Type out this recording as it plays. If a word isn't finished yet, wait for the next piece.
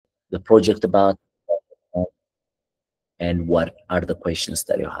the project about, and what are the questions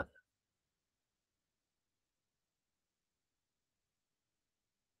that you have?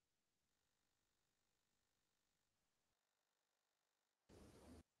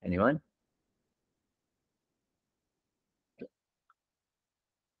 Anyone?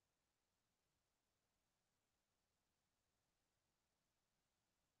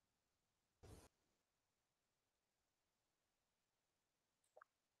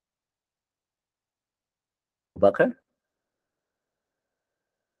 Bakar?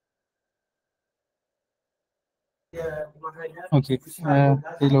 Okay. Hello,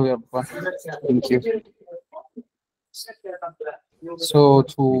 everyone. Thank you. So,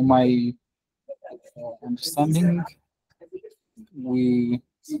 to my understanding, we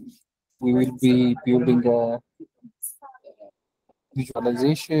will be building a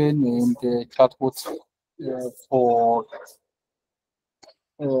visualization and chatbot for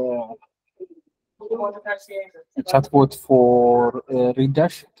uh, a chatbot for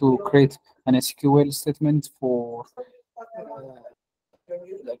Redash to create an SQL statement for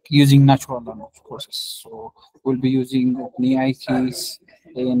like using natural language process. So we'll be using OpenAI keys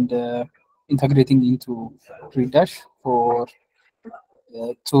and integrating into Redash for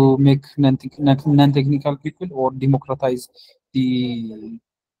to make non-technical people or democratize the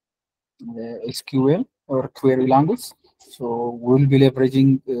SQL or query language. So we'll be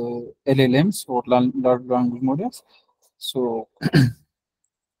leveraging LLMs or large language models. So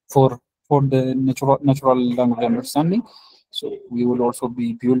for the natural language understanding. So we will also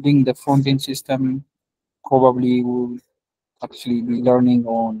be building the front end system. Probably we'll actually be learning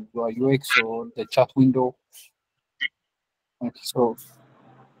on UI UX or the chat window. Okay, so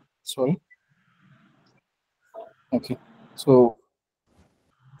sorry. Okay, so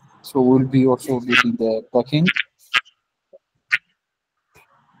we'll be also building the backend.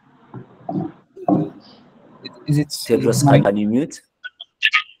 Is it Tedros, my can you mute?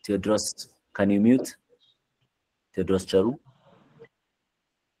 Tedros, can you mute? Tedros Charu?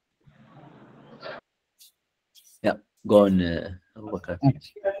 Yeah, go on, Abubakar.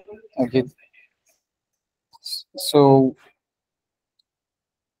 okay? So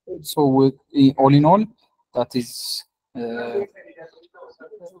with all in all, that is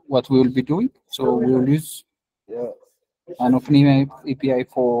what we will be doing. So we will use an OpenAI API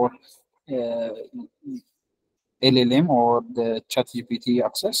for LLM or the ChatGPT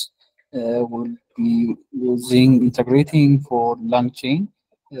access. We'll be using integrating for LangChain,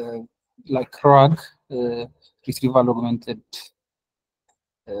 like RAG, retrieval augmented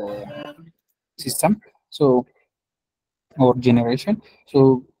system. So or generation.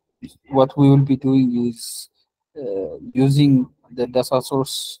 So what we will be doing is using the data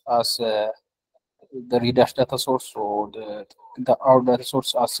source as the Redash data source or our data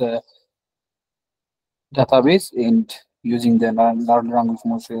source as a database and using the large language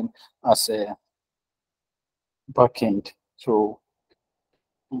model as a backend. So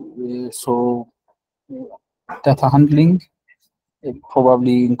data handling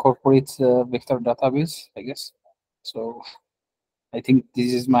probably incorporates vector database, I guess. So I think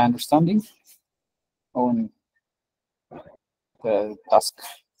this is my understanding on the task.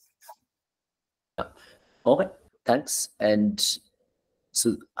 Okay, thanks. And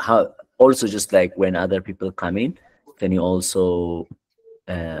so how also, just like when other people come in, can you also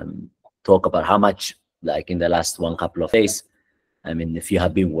talk about how much, like in the last couple of days, I mean, if you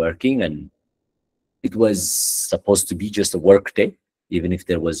have been working and it was supposed to be just a work day, even if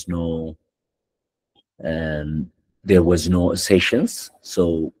there was no sessions.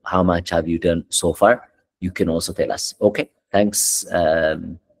 So how much have you done so far? You can also tell us. Okay, thanks.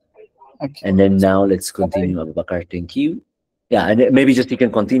 Okay. And then now let's continue, Abubakar. Thank you. Yeah, and maybe just you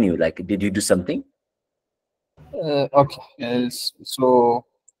can continue. Like, did you do something? Okay. So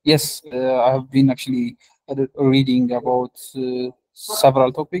yes, I have been actually reading about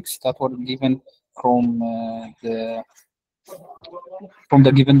several topics that were given from the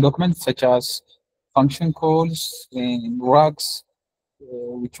given document, such as function calls and RAGs,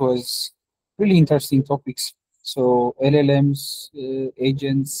 which was really interesting topics. So LLMs,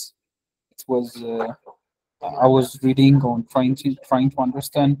 agents. It was I was reading on trying to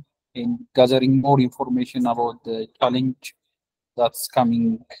understand and gathering more information about the challenge that's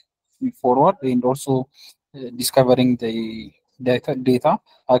coming forward, and also discovering the data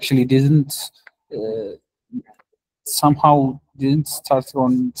actually uh, didn't start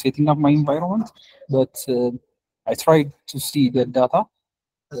on setting up my environment, but I tried to see the data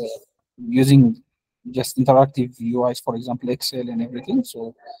uh, using just interactive UIs, for example, Excel and everything.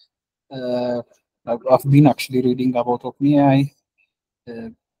 So I've been actually reading about OpenAI,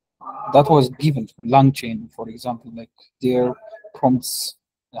 that was given. LangChain, for example, like their prompts,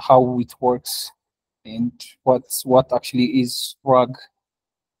 how it works, and what actually is RAG.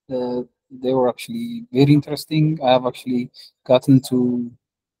 They were actually very interesting. I have actually gotten to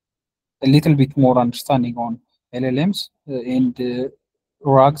a little bit more understanding on LLMs and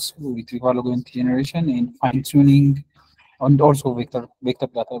RAGs, retrieval augmented generation, and fine tuning, and also vector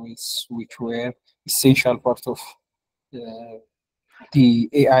database, which were essential part of uh, the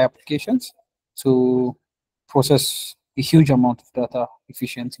AI applications to process a huge amount of data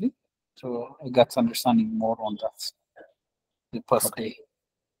efficiently. So I got understanding more on that the past Okay. day.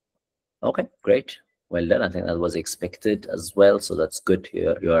 Okay, great. Well done. I think that was expected as well. So that's good.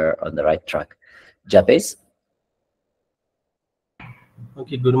 You're on the right track. Japes?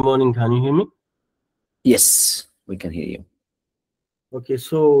 Okay, good morning. Can you hear me? Yes, we can hear you. Okay,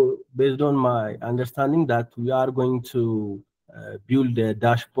 so based on my understanding that we are going to build a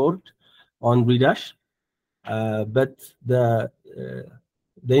dashboard on Redash, but the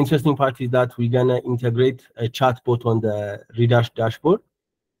interesting part is that we're gonna integrate a chatbot on the Redash dashboard.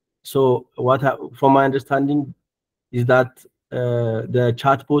 So from my understanding is that the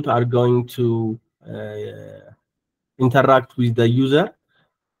chatbot are going to interact with the user,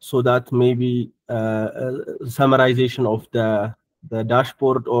 so that maybe summarization of the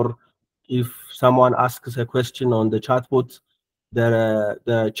dashboard, or if someone asks a question on the chatbot,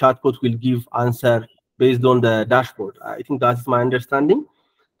 the chatbot will give answer based on the dashboard. I think that's my understanding.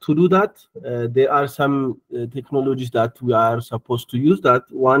 To do that, there are some technologies that we are supposed to use. That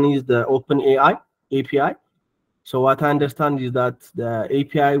one is the OpenAI API. So what I understand is that the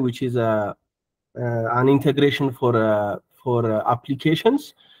API, which is an integration for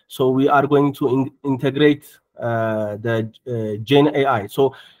applications. So we are going to integrate the Gen AI.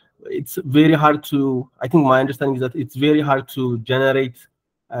 So it's very hard to. I think my understanding is that it's very hard to generate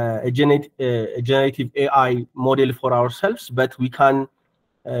a generative AI model for ourselves, but we can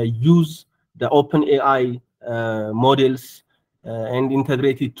use the OpenAI models and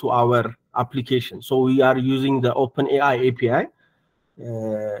integrate it to our application. So we are using the OpenAI API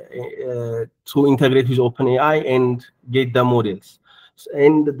to integrate with OpenAI and get the models.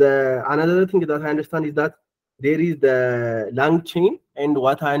 And another thing that I understand is that there is the LangChain, and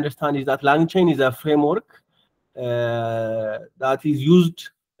what I understand is that LangChain is a framework that is used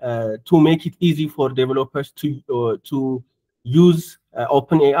to make it easy for developers to use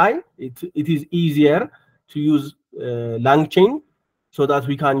OpenAI. It is easier to use LangChain so that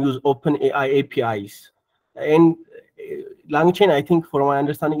we can use OpenAI APIs. And LangChain, I think, from my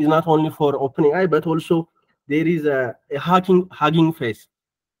understanding, is not only for OpenAI, but also there is a Hugging Face.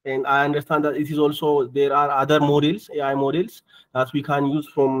 And I understand that it is also, there are other models, AI models, that we can use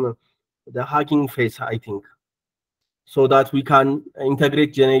from the Hugging Face, I think, so that we can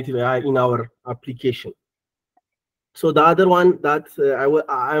integrate generative AI in our application. So the other one that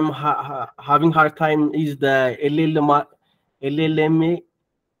I'm having hard time is the LLM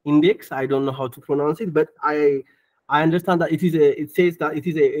index. I don't know how to pronounce it, but I understand that it says that it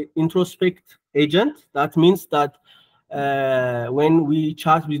is a introspect agent. That means that when we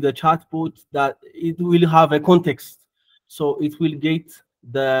chat with the chatbot, that it will have a context. So it will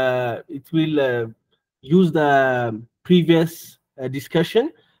use the previous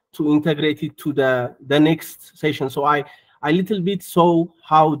discussion to integrate it to the next session. So I little bit saw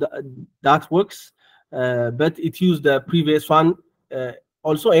how that works, but it used the previous one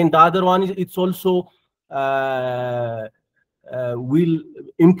also, and the other one is it's also will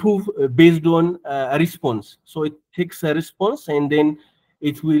improve based on a response. So it takes a response and then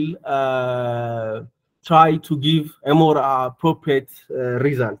it will try to give a more appropriate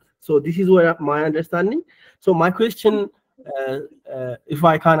result. So this is where my understanding. So my question, if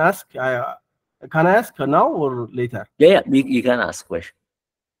I can ask, can I ask now or later? Yeah, you can ask question.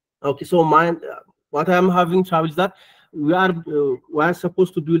 Okay, so what I'm having trouble is that we are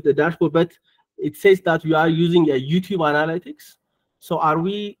supposed to build the dashboard, but it says that we are using a YouTube analytics. So are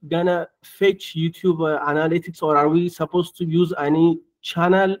we gonna fetch YouTube analytics, or are we supposed to use any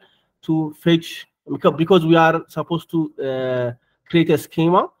channel to fetch? Because we are supposed to create a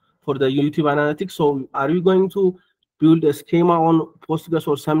schema for the YouTube analytics. So are we going to build a schema on Postgres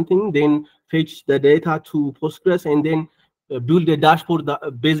or something, then fetch the data to Postgres, and then build a dashboard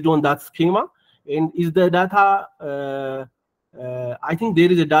based on that schema? And is the data, I think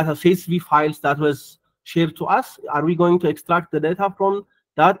there is a data CSV files that was shared to us. Are we going to extract the data from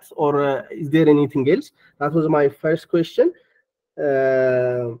that, or is there anything else? That was my first question.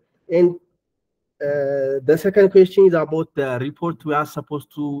 And the second question is about the report. We are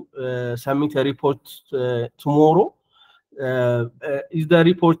supposed to submit a report tomorrow. is the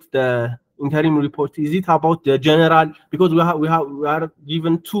report, the interim report, is it about the general? Because we are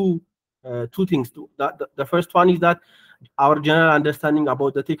given two things. The first one is that our general understanding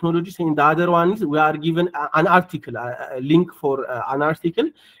about the technologies, and the other one is we are given an article, a link for an article,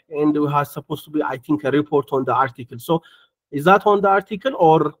 and we are supposed to be, I think, a report on the article. So is that on the article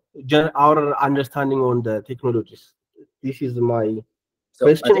or our understanding on the technologies? This is my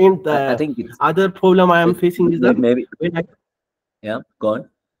question. And I think the other problem I am facing is that maybe when I, yeah, go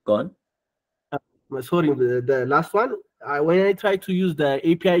on. sorry, the last one, when I try to use the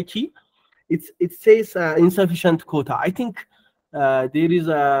API key, it says insufficient quota. I think there is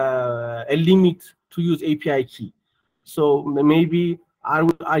a limit to use API key. So maybe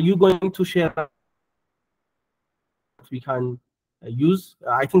are you going to share we can use?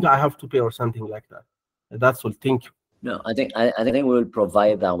 I think I have to pay or something like that. That's all. Thank you. No, I think we will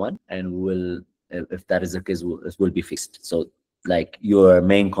provide that one, and we'll, if that is the case, it will be fixed. So like your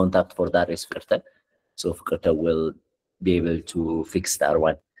main contact for that is Ferta, so Ferta will be able to fix that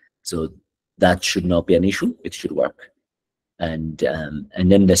one. So that should not be an issue. It should work. And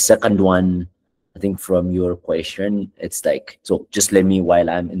then the second one, I think from your question, it's like, so just let me, while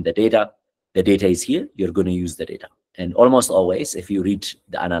I'm in the data is here, you're going to use the data. And almost always, if you read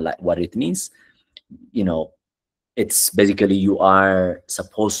the what it means, you know, it's basically you are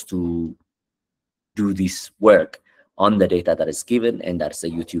supposed to do this work on the data that is given, and that's the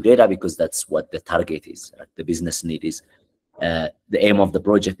YouTube data, because that's what the target is, right? The business need is. The aim of the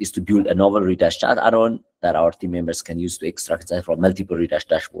project is to build a novel Redash chat add-on that our team members can use to extract insights from multiple Redash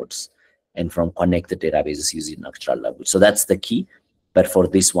dashboards and from connected databases using natural language. So that's the key. But for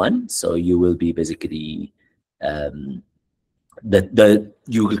this one, so you will be basically you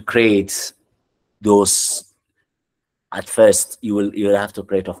will create those. At first, you will have to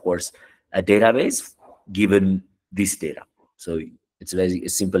create, of course, a database given this data. So it's very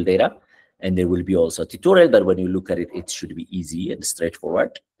simple data, and there will be also a tutorial. But when you look at it, it should be easy and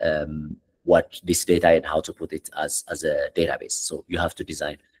straightforward. What this data and how to put it as a database. So you have to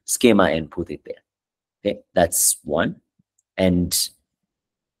design schema and put it there. Okay, that's one. And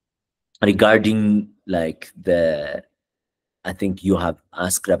regarding like I think you have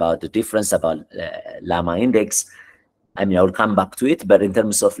asked about the difference about Llama index. I mean, I will come back to it, but in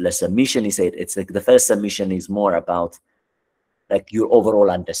terms of the submission, he said it's like the first submission is more about like your overall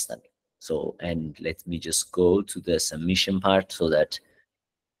understanding. So, and let me just go to the submission part so that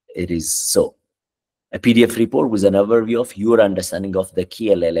it is so a PDF report with an overview of your understanding of the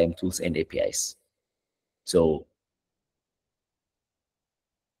key LLM tools and APIs. So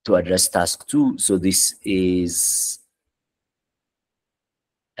to address task 2, so this is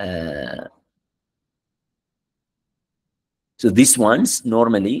so these ones,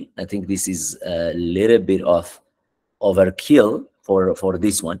 normally, I think this is a little bit of overkill for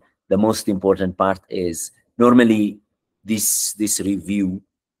this one. The most important part is normally this review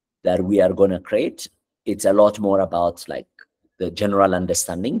that we are going to create, it's a lot more about like the general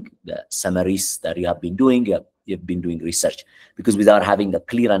understanding, the summaries that you have been doing. You've been doing research, because without having a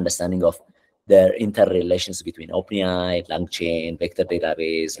clear understanding of the interrelations between OpenAI, LangChain, vector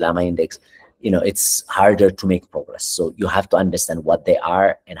database, Llama index, you know, it's harder to make progress. So you have to understand what they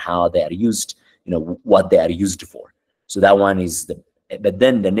are and how they are used, you know, what they are used for. So that one is but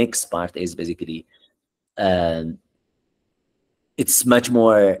then the next part is basically, it's much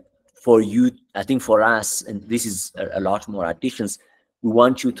more for you, I think for us, and this is a lot more additions, we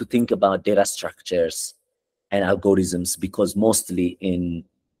want you to think about data structures and algorithms, because mostly in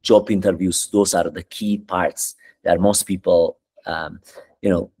job interviews, those are the key parts that most people, you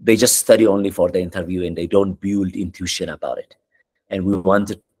know, they just study only for the interview and they don't build intuition about it. And we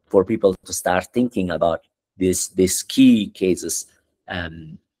wanted for people to start thinking about these key cases,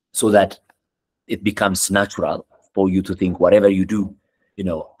 so that it becomes natural for you to think whatever you do, you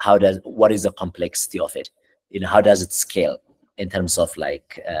know, what is the complexity of it? You know, how does it scale in terms of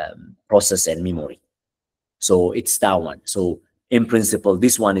like process and memory? So it's that one. So in principle,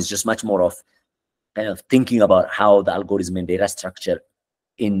 this one is just much more of kind of thinking about how the algorithm and data structure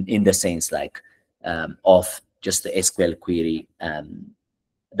in the sense like of just the SQL query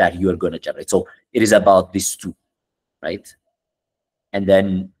that you are going to generate. So it is about these two, right? And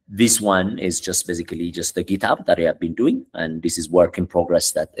then this one is just basically just the GitHub that I have been doing, and this is work in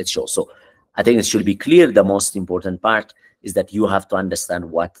progress that it shows. So I think it should be clear. The most important part is that you have to understand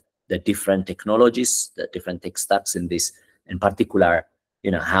what the different technologies, the different tech stacks in this, in particular,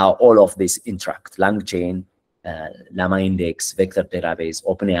 you know, how all of this interact. LangChain, Llama index, vector database,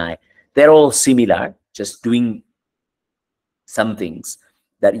 OpenAI, they're all similar, just doing some things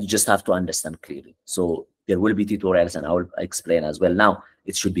that you just have to understand clearly. So There will be tutorials, and I will explain as well. Now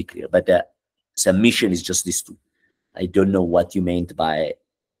it should be clear, but the submission is just these two. I don't know what you meant by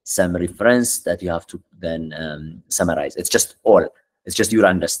some reference that you have to then summarize. It's just all. It's just your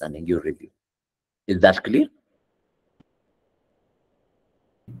understanding, your review. Is that clear?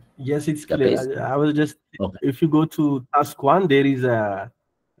 Yes, it's clear. I will just, okay. If you go to task 1, there is a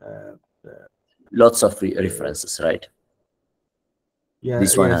lots of references, right? Yeah.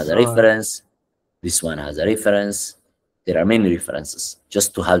 This one has a reference. This one has a reference. There are many references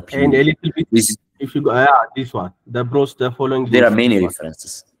just to help you. And a little bit. If you go, this one, the following. There are many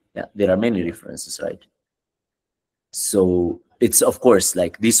references. Yeah, there are many references, right? So it's, of course,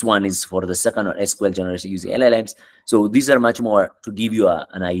 like this one is for the second or SQL generation using LLMs. So these are much more to give you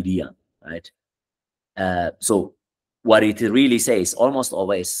an idea, right? So what it really says, almost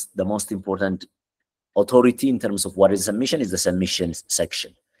always, the most important authority in terms of what is submission is the submission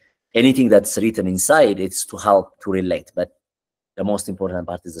section. Anything that's written inside, it's to help to relate, but the most important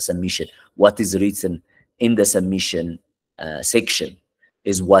part is the submission. What is written in the submission section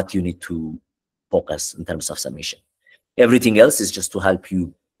is what you need to focus in terms of submission. Everything else is just to help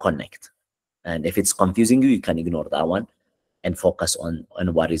you connect. And if it's confusing you, you can ignore that one and focus on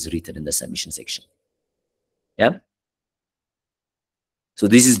what is written in the submission section. Yeah. So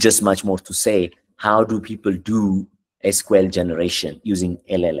this is just much more to say, how do people do SQL generation using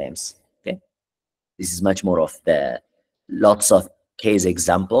LLMs? Okay. This is much more of the lots of case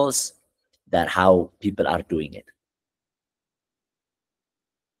examples that how people are doing it.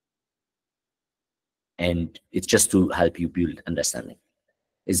 And it's just to help you build understanding.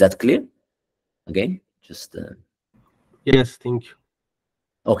 Is that clear? Again, just yes, thank you.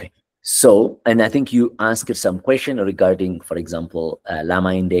 Okay. So, and I think you asked some question regarding, for example,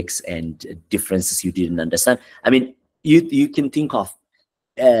 Llama index and differences you didn't understand. I mean, you can think of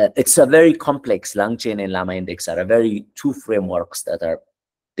it's a very complex. LangChain and Llama index are a very two frameworks that are,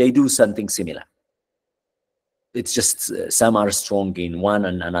 they do something similar. It's just some are strong in one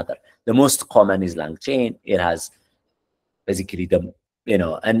and another. The most common is LangChain. It has basically the,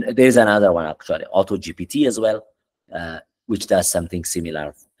 and there's another one actually, AutoGPT as well, which does something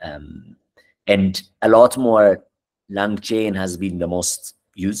similar. And a lot more. LangChain has been the most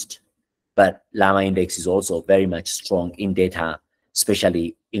used, but Llama index is also very much strong in data,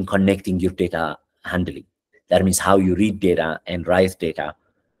 especially in connecting your data handling. That means how you read data and write data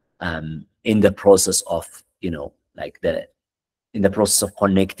in the process of, like in the process of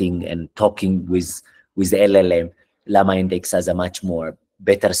connecting and talking with the LLM. Llama index has a much more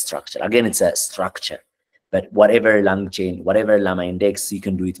better structure. Again, it's a structure, but whatever LangChain, whatever Llama index, you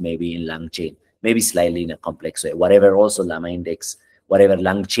can do it maybe in LangChain, maybe slightly in a complex way. Whatever also Llama index, whatever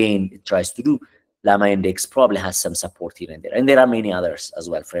LangChain tries to do, Llama index probably has some support here and there. And there are many others as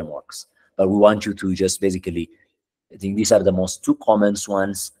well, frameworks. But we want you to just basically, I think these are the most two common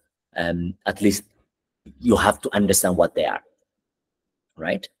ones. At least you have to understand what they are,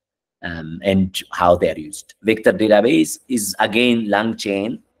 right? And how they're used. Vector database is, again,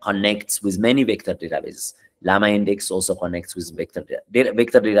 LangChain connects with many vector databases. Llama index also connects with vector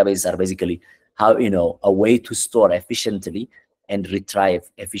databases are basically how, a way to store efficiently and retrieve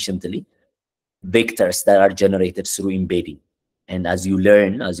efficiently vectors that are generated through embedding. And as you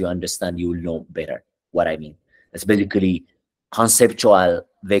learn, as you understand, you will know better what I mean. It's basically conceptual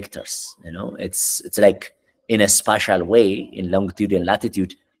vectors. It's like in a spatial way, in longitude and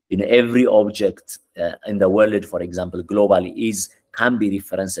latitude, every object in the world, for example, globally can be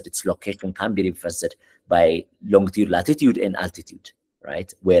referenced, its location can be referenced by longitude, latitude, and altitude,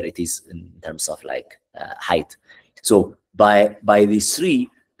 right? Where it is in terms of like height. So by these three,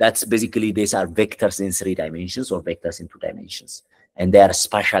 that's basically, these are vectors in 3 dimensions or vectors in 2 dimensions. And they are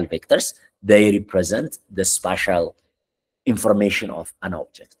spatial vectors. They represent the spatial information of an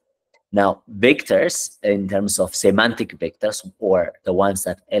object. Now, vectors, in terms of semantic vectors, or the ones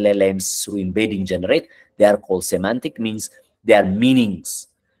that LLMs through embedding generate, they are called semantic, means they are meanings,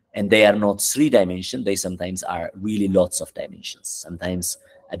 and they are not 3 dimension. They sometimes are really lots of dimensions, sometimes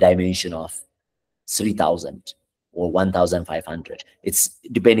a dimension of 3,000 or 1,500. It's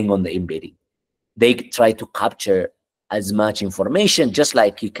depending on the embedding. They try to capture as much information, just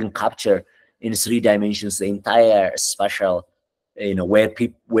like you can capture in 3 dimensions the entire spatial,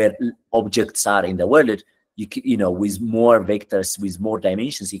 where objects are in the world. With more vectors, with more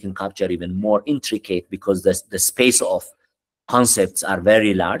dimensions, you can capture even more intricate, because the space of concepts are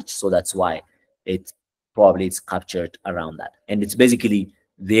very large. So that's why it's captured around that. And it's basically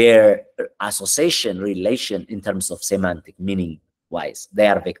their association relation in terms of semantic meaning wise. They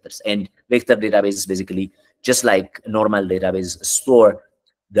are vectors. And vector databases basically, just like normal database, store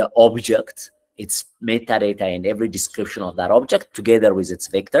the object its metadata and every description of that object together with its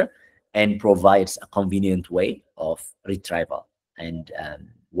vector, and provides a convenient way of retrieval and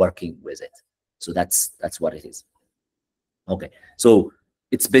working with it. So that's what it is. Okay, so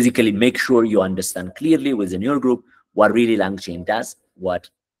it's basically make sure you understand clearly within your group what really LangChain does, what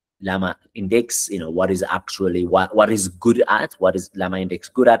Llama Index, what is actually what is good at, what is Llama Index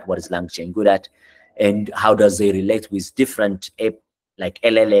good at, what is LangChain good at, and how does they relate with different like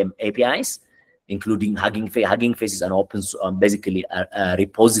LLM APIs, including Hugging Face. Hugging Face is an open, basically a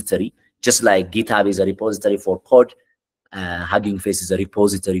repository, just like GitHub is a repository for code. Hugging Face is a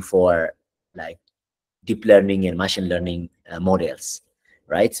repository for like deep learning and machine learning models,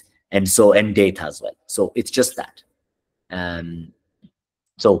 right? And data as well. So it's just that.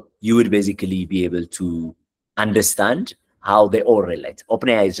 So you would basically be able to understand how they all relate.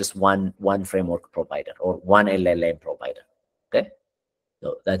 OpenAI is just one framework provider or one LLM provider. Okay,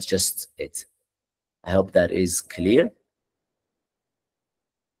 so that's just it. I hope that is clear.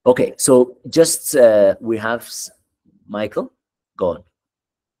 Okay, so just we have Michael. Go on.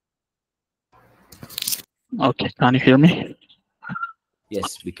 Okay, can you hear me?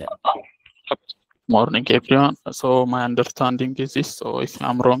 Yes, we can. Morning, everyone. So my understanding is this. So if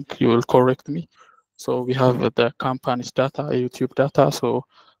I'm wrong, you will correct me. So we have the company's data, YouTube data. So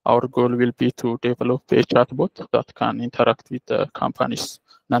our goal will be to develop a chatbot that can interact with the company's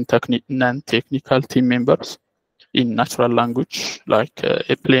non-technical team members in natural language, like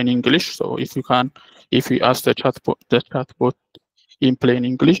a plain English. So if we ask the chatbot in plain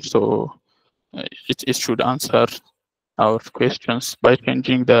English, so it should answer our questions by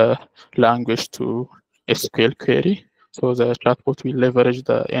changing the language to SQL query. So the chatbot will leverage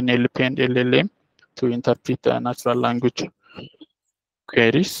the NLP and LLM to interpret the natural language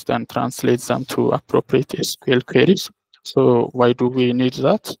queries and translate them to appropriate SQL queries. So why do we need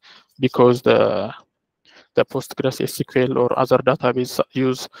that? Because the Postgres SQL or other database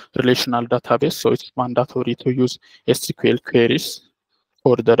use relational database, so it's mandatory to use SQL queries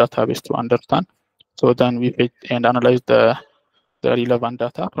for the database to understand. So then we fit and analyze the relevant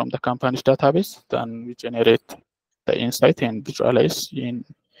data from the company's database. Then we generate the insight and visualize in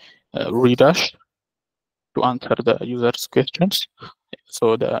Redash to answer the user's questions.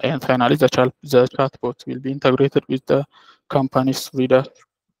 So and finally, the chatbot will be integrated with the company's Redash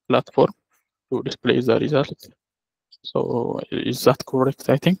platform to display the results. So is that correct,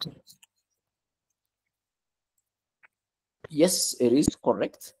 I think? Yes, it is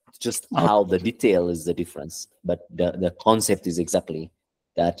correct. It's just how the detail is the difference. But the concept is exactly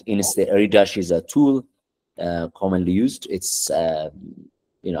that. Instead, Redash is a tool commonly used. It's a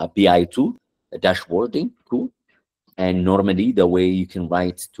BI tool, a dashboarding tool. And normally the way you can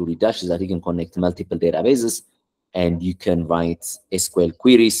write to Redash is that you can connect multiple databases and you can write SQL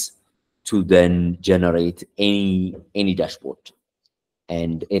queries to then generate any dashboard.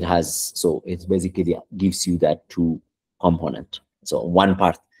 And it basically gives you that two component. So one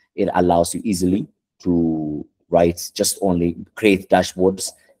part, it allows you easily to write, just only create dashboards,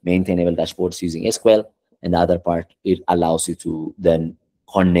 maintainable dashboards using SQL. And the other part, it allows you to then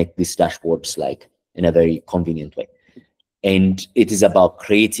connect these dashboards like in a very convenient way. And it is about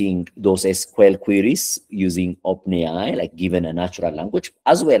creating those SQL queries using OpenAI, like given a natural language,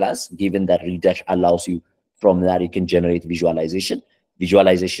 as well as given that Redash allows you, from that you can generate visualization.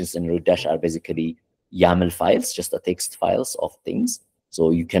 Visualizations in Redash are basically YAML files, just the text files of things.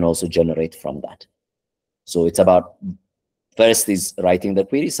 So you can also generate from that. So it's about, first is writing the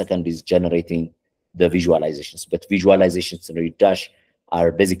query, second is generating the visualizations. But visualizations in Redash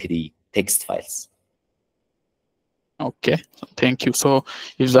are basically text files. Okay, thank you. So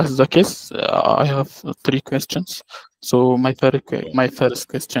if that's the case, I have 3 questions. So my first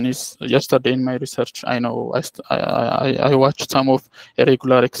question is, yesterday in my research, I know I watched some of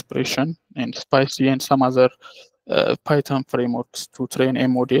irregular expression and Spicy and some other Python frameworks to train a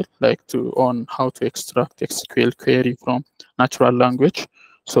model, like on how to extract SQL query from natural language.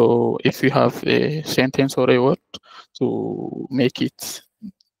 So if you have a sentence or a word to make it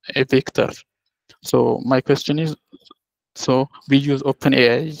a vector. So my question is, so we use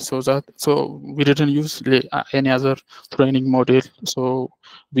OpenAI, so we didn't use any other training model. So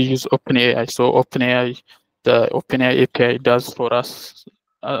we use OpenAI. So the OpenAI API does for us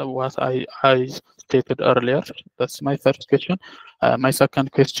what I stated earlier. That's my first question. My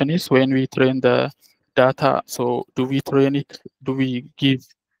second question is, when we train the data, so do we train it? Do we give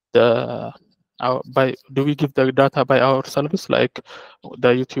the data by ourselves, like the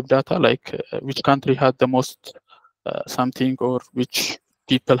YouTube data, like which country had the most something, or which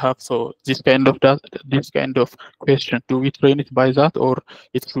people have? So this kind of question, do we train it by that, or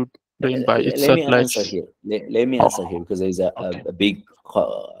it should trained by Let itself, me like answer here. Let me answer here, because there's okay. a big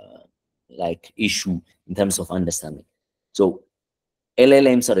like issue in terms of understanding. So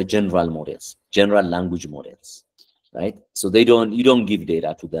LLMs are general models, general language models, right? So you don't give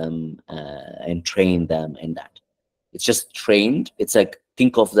data to them and train them and that. It's just trained. It's like,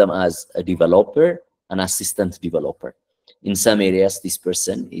 think of them as a developer, an assistant developer. In some areas, this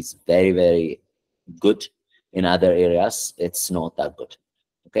person is very, very good. In other areas, it's not that good.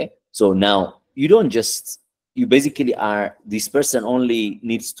 Okay. So now you basically are, this person only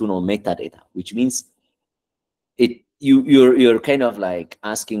needs to know metadata, which means you're kind of like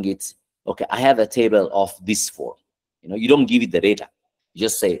asking it, okay, I have a table of this form. You don't give it the data. You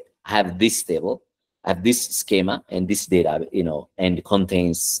just say, I have this table, I have this schema and this data, and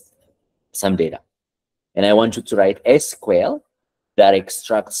contains some data. And I want you to write SQL that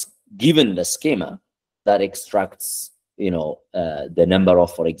extracts, given the schema, that extracts, the number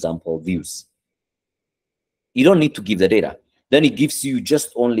of, for example, views. You don't need to give the data. Then it gives you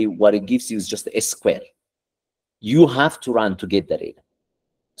just only, what it gives you is just the SQL. You have to run to get the data.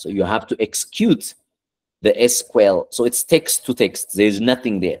 So you have to execute the SQL. So it's text to text. There's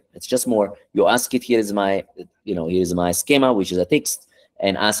nothing there. It's just more, you ask it, here's my schema, which is a text,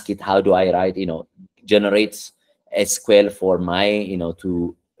 and ask it, how do I write, generates SQL for my,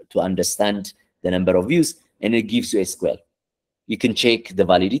 to understand the number of views, and it gives you SQL. You can check the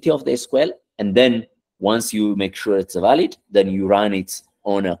validity of the SQL, and then once you make sure it's valid, then you run it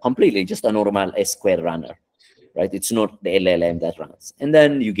on a completely just a normal SQL runner, right? It's not the LLM that runs, and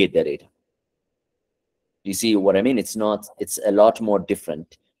then you get the data. You see what I mean? It's a lot more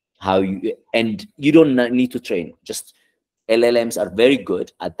different and you don't need to train. Just LLMs are very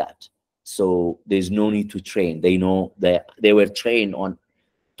good at that. So there's no need to train. They know that they were trained on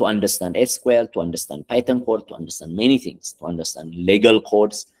to understand SQL, to understand Python code, to understand many things, to understand legal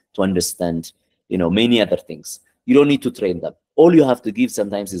codes, to understand, many other things. You don't need to train them. All you have to give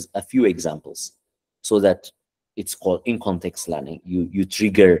sometimes is a few examples, so that it's called in context learning. You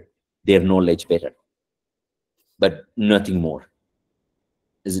trigger their knowledge better, but nothing more.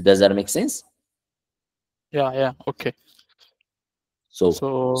 Does that make sense? Yeah, okay. So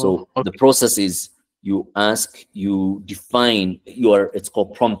okay. the process is, you ask, you define it's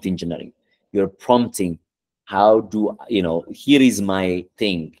called prompt engineering. You're prompting, how do, here is my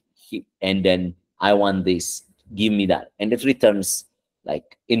thing, and then I want this, give me that, and it returns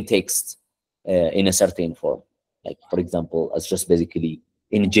like in text, in a certain form. Like, for example, it's just basically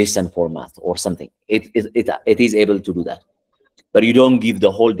in JSON format or something. It is able to do that, but you don't give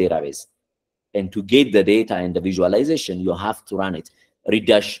the whole database. And to get the data and the visualization, you have to run it.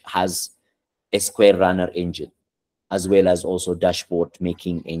 Redash has a SQL runner engine, as well as also dashboard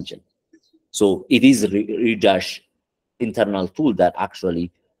making engine. So it is Redash internal tool that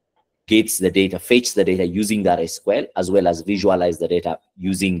actually gets the data, fetch the data using that SQL, as well as visualize the data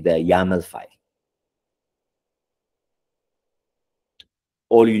using the YAML file.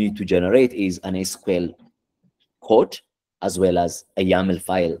 All you need to generate is an SQL code, as well as a YAML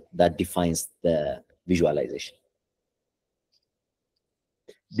file that defines the visualization.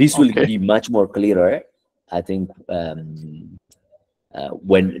 This will be much more clearer, I think, when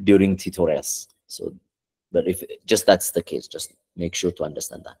during tutorials. So, but if just that's the case, just make sure to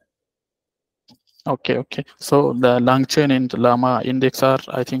understand that. Okay. So the LangChain and Llama index are,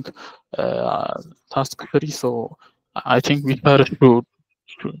 I think, task free. So I think we are to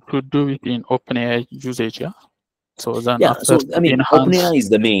do it in OpenAI usage, yeah. So then Yeah. after, So I mean, OpenAI is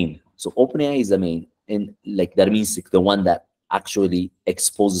the main. So OpenAI is the main, and like that means the one that actually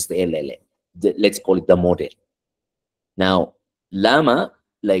exposes the LLM. Let's call it the model. Now, Llama,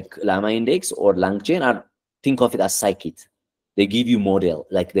 like Llama Index or LangChain, think of it as scikit. They give you model,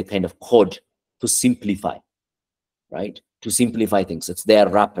 like the kind of code to simplify, right? To simplify things. It's their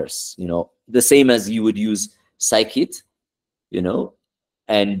wrappers, the same as you would use scikit,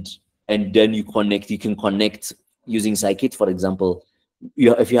 and then you can connect using scikit. For example,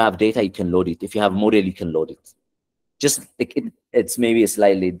 if you have data, you can load it. If you have model, you can load it. Just like it's maybe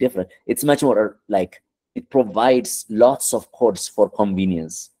slightly different. It's much more like, it provides lots of codes for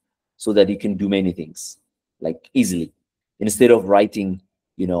convenience, so that you can do many things like easily. Instead of writing,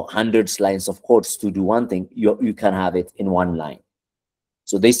 hundreds lines of codes to do one thing, you can have it in one line.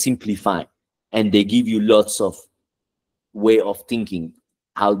 So they simplify, and they give you lots of way of thinking,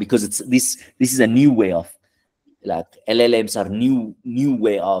 because it's this is a new way of, like, LLMs are new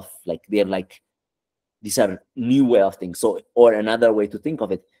way of, like, they're like, these are new way of things. So, or another way to think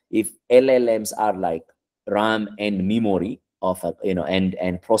of it, if LLMs are like RAM and memory of a,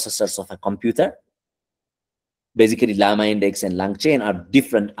 and processors of a computer, basically Llama Index and LangChain are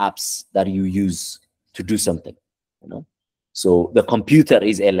different apps that you use to do something, you know. So the computer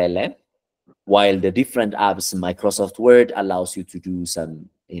is LLM, while the different apps, Microsoft Word allows you to do some,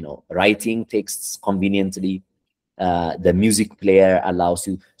 you know, writing texts conveniently. The music player allows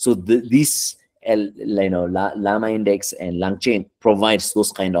you. So this, you know, Llama Index and LangChain provides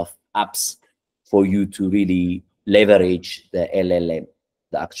those kind of apps for you to really leverage the LLM,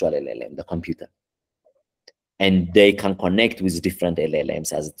 the actual LLM, the computer. And they can connect with different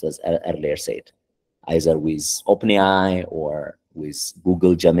LLMs, as it was earlier said, either with OpenAI or with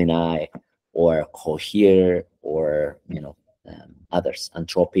Google Gemini or Cohere or, you know, others,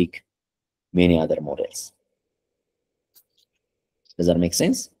 Anthropic, many other models. Does that make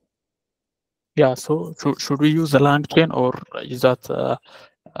sense? Yeah. So should we use the LangChain, or is that?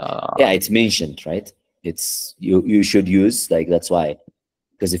 Yeah, it's mentioned, right? It's you should use, like, that's why,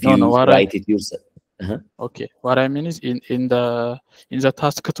 because if No, you what write it yourself. Okay, what I mean is in the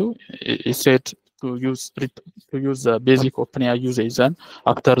task 2, it said to use the basic OpenAI usage, and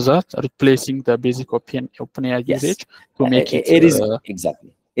after that replacing the basic OpenAI Yes. usage to make it. It is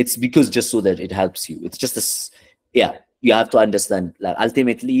exactly. It's because just so that it helps you. It's just yeah. You have to understand, like,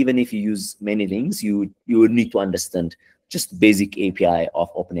 ultimately, even if you use many things, you would need to understand just basic API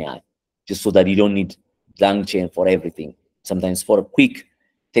of OpenAI, just so that you don't need LangChain for everything. Sometimes for a quick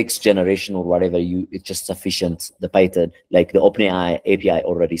text generation or whatever, it's just sufficient. The Python, like the OpenAI API,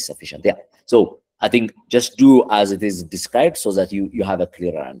 already sufficient. Yeah. So I think just do as it is described, so that you have a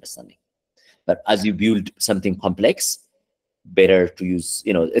clearer understanding. But as you build something complex, better to use,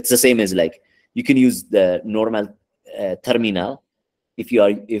 you know, it's the same as, like, you can use the normal terminal if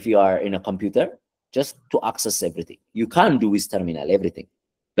you are in a computer, just to access everything. You can't do with terminal everything,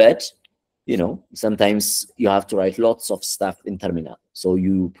 but, you know, sometimes you have to write lots of stuff in terminal, so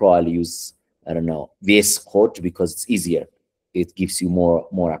you probably use, I don't know, VS Code, because it's easier. It gives you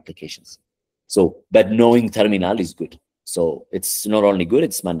more applications. So, but knowing terminal is good. So it's not only good,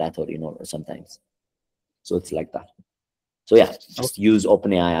 it's mandatory, you know, sometimes. So it's like that. So yeah, just use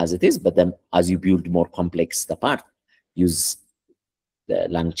OpenAI as it is, but then as you build more complex the part, use the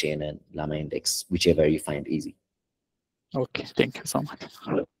LangChain and Llama Index, whichever you find easy. Okay, thank you so much.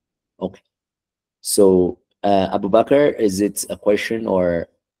 Okay. So Abu Bakr, is it a question or?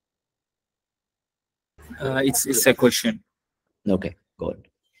 It's a question. Okay, go ahead.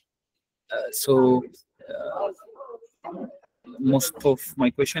 So most of my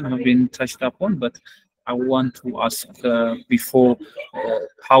questions have been touched upon, but I want to ask before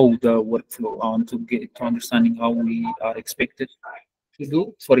how the workflow. I want to get to understanding how we are expected to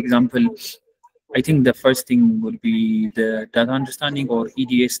do. For example, I think the first thing would be the data understanding or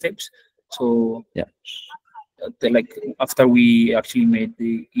EDA steps. So yeah, like after we actually made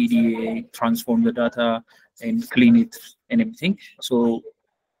the EDA, transform the data and clean it and everything. So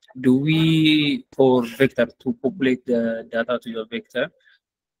do we, for vector, to populate the data to your vector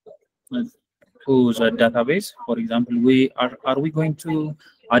to the database, for example, are we going to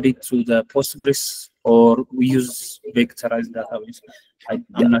add it to the Postgres, or we use vectorized database?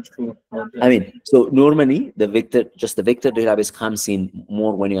 I'm not sure. I mean, so normally the vector database comes in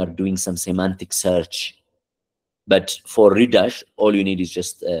more when you are doing some semantic search. But for redash, all you need is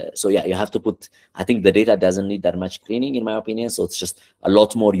just, so yeah, you have to put, I think the data doesn't need that much cleaning, in my opinion. So it's just a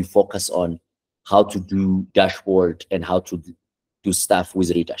lot more you focus on how to do dashboard and how to do stuff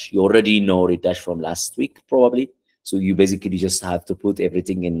with redash. You already know redash from last week, probably. So you basically just have to put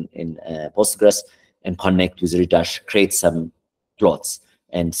everything in Postgres and connect with redash, create some plots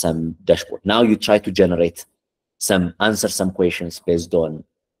and some dashboard. Now you try to generate answer some questions based on,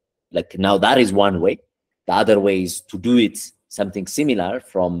 like, now that is one way. The other way is to do it something similar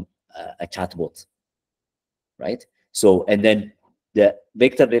from a chatbot, right? So, and then the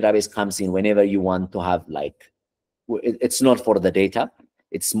vector database comes in whenever you want to have, like, it's not for the data,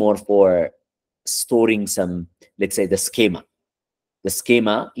 it's more for storing some, let's say, the schema. The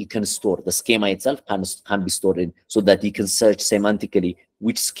schema you can store, the schema itself can be stored in, so that you can search semantically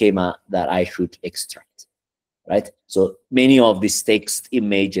which schema that I should extract. Right? So many of these text,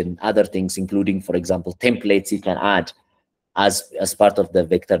 image, and other things, including, for example, templates, you can add as part of the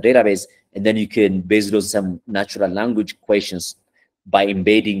vector database, and then you can, based on some natural language questions, by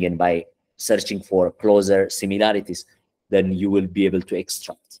embedding and by searching for closer similarities, then you will be able to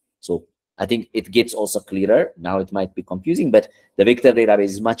extract. So I think it gets also clearer. Now it might be confusing, but the vector database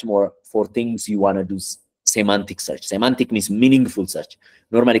is much more for things you want to do semantic search. Semantic means meaningful search.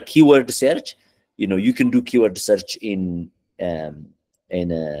 Normally keyword search, you know, you can do keyword search in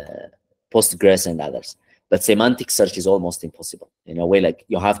Postgres and others, but semantic search is almost impossible. In a way, like,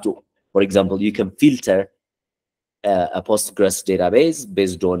 you have to, for example, you can filter a Postgres database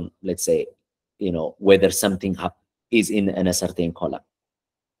based on, let's say, whether something is in a certain column.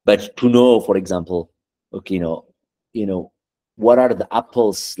 But to know, for example, okay, what are the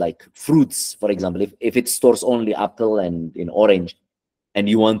apples, like fruits, for example, if it stores only apple and orange, and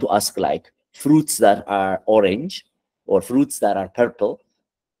you want to ask like fruits that are orange or fruits that are purple,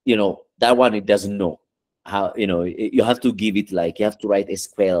 that one it doesn't know how. You have to give it, like, you have to write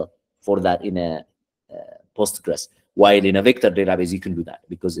SQL for that in a Postgres. While in a vector database you can do that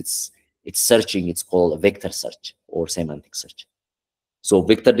because it's searching. It's called a vector search or semantic search. So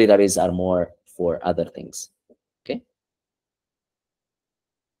vector databases are more for other things. Okay,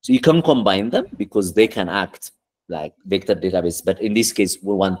 so you can combine them because they can act like vector database, but in this case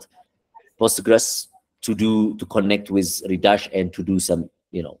we want Postgres to connect with Redash and to do some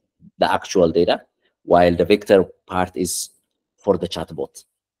the actual data, while the vector part is for the chatbot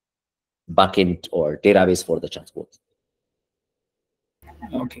backend or database for the chatbot.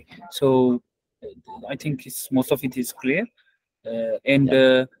 Okay, so I think most of it is clear.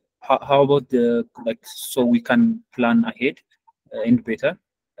 How about the, like, so we can plan ahead and better?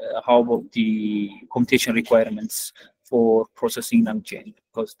 How about the computation requirements for processing LangChain?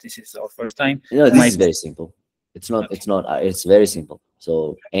 Because this is our first time. This is very simple. It's not. Okay. It's very simple.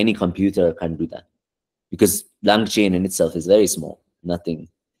 So any computer can do that because LangChain in itself is very small. Nothing.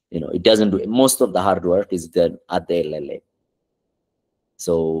 It doesn't do. Most of the hard work is done at the LLM.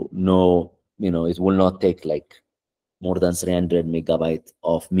 So no, it will not take like more than 300 megabytes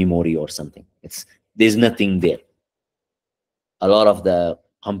of memory or something. There's nothing there. A lot of the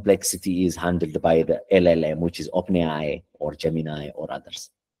complexity is handled by the LLM, which is OpenAI or Gemini or others.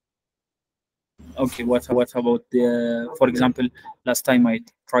 Okay, what about the, for example, last time I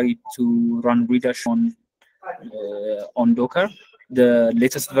tried to run Redash on Docker. The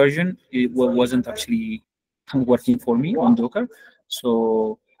latest version, it wasn't actually working for me on Docker,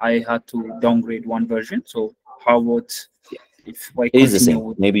 so I had to downgrade one version. So how about if I continue? It is the same.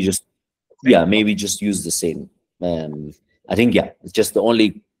 With maybe just maybe just use the same. I think it's just the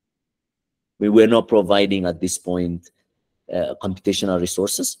only we're not providing at this point computational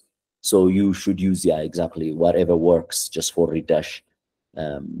resources. So you should use exactly whatever works just for Redash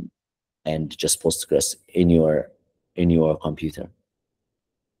and just Postgres in your computer.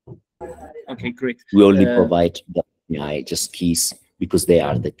 Okay, great. We only provide the AI just keys because they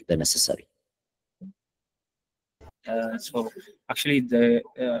are the necessary. So actually they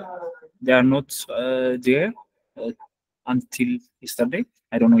are not there until yesterday.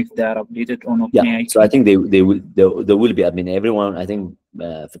 I don't know if they are updated or not. Yeah, so I think they will be. I mean, everyone, I think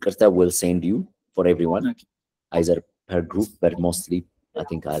Fikrta will send you for everyone, okay, either per group, but mostly I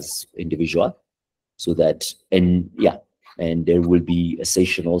think as individual, so that, and there will be a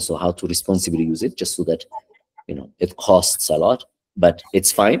session also how to responsibly use it, just so that it costs a lot, but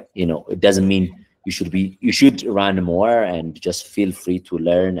it's fine. It doesn't mean you should run more, and just feel free to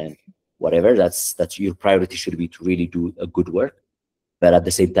learn and whatever. That's your priority should be to really do a good work. But at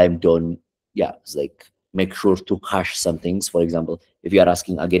the same time, don't, it's like make sure to cache some things. For example, if you are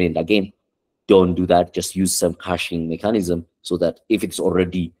asking again and again, don't do that. Just use some caching mechanism so that if it's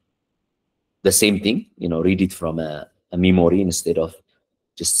already the same thing, read it from a memory instead of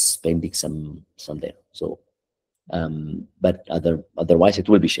just spending some there. So, but otherwise it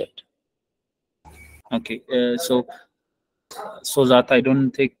will be shared. Okay, so that I don't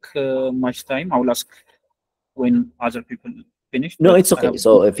take much time, I will ask when other people finish. No, it's okay.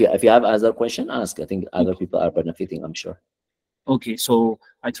 So if you have other question, ask. I think other people are benefiting, I'm sure. Okay, so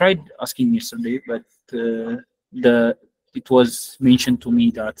I tried asking yesterday, but it was mentioned to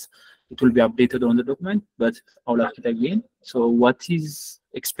me that it will be updated on the document, but I'll ask it again. So what is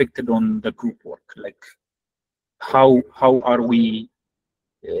expected on the group work? Like how are we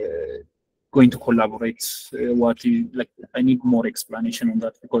going to collaborate? What is, like, I need more explanation on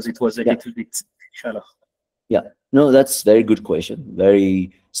that because it was a little bit shallow. Yeah, no, that's very good question.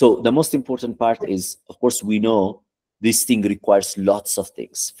 So the most important part is, of course, we know this thing requires lots of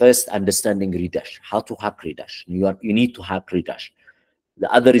things. First, understanding Redash, how to hack Redash. You need to hack Redash.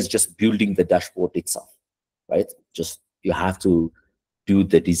 The other is just building the dashboard itself, right? Just you have to do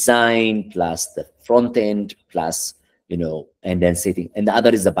the design plus the front end plus, and then setting. And the other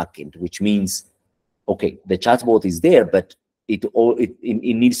is the back end, which means, okay, the chatbot is there, but it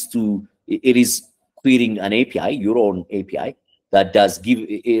needs to, it is querying an API, your own API, that does give,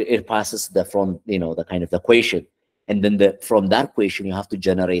 it passes the front, the kind of the question. And then from that question, you have to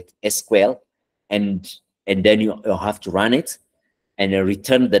generate SQL, and then you have to run it and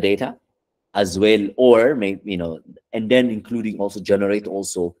return the data as well, or maybe, and then including also generate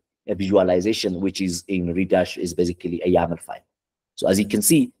also a visualization, which is in Redash, is basically a YAML file. So as you can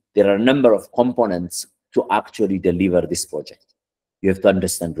see, there are a number of components to actually deliver this project. You have to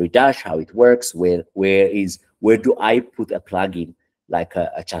understand Redash, how it works, where do I put a plugin like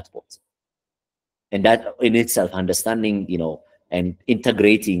a chatbot, and that in itself, understanding, you know, and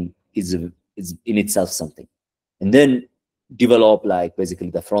integrating is in itself something. And then develop like basically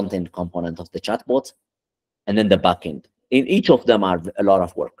the front end component of the chatbot, and then the back end. In each of them are a lot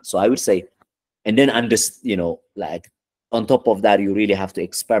of work. So I would say, and then you know, like on top of that, you really have to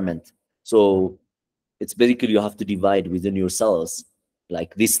experiment. So it's basically you have to divide within yourselves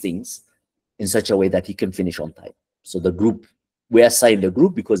like these things in such a way that you can finish on time. So the group, we assign the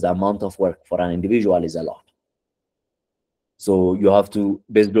group because the amount of work for an individual is a lot. So you have to,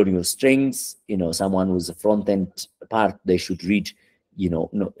 based on your strengths, you know, someone who's a front end part, they should read, you know,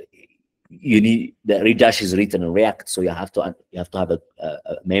 you need, the Redash is written in React, so you have to have a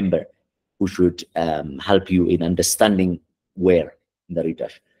member who should help you in understanding where in the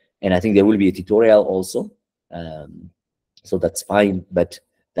Redash. And I think there will be a tutorial also, so that's fine, but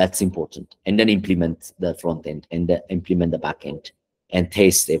that's important. And then implement the front end, and then implement the back end, and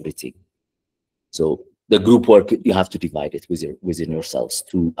test everything. So the group work, you have to divide it within yourselves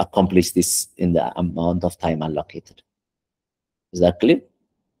to accomplish this in the amount of time allocated. Is that clear?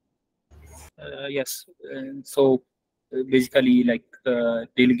 Yes. So basically, like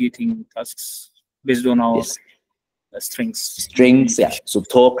delegating tasks based on our strengths. Yeah. So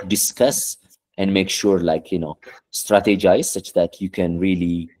talk, discuss, and make sure, like, you know, strategize such that you can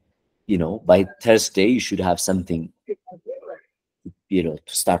really, you know, by Thursday you should have something, you know,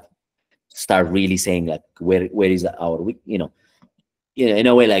 to start really saying like where is our week, you know, in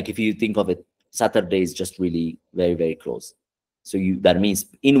a way, like if you think of it, Saturday is just really very, very close. So that means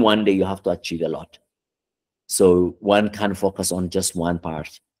in one day you have to achieve a lot. So one can focus on just one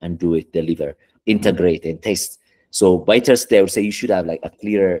part and do it, deliver, integrate, and test. So by Thursday, I would say you should have like a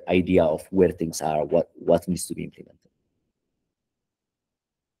clearer idea of where things are, what needs to be implemented.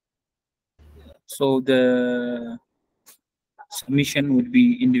 So the submission would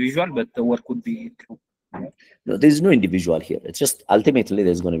be individual, but the work would be group. No, there's no individual here. It's just ultimately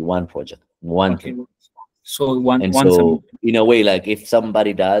there's going to be one project, one thing. So one in a way, like if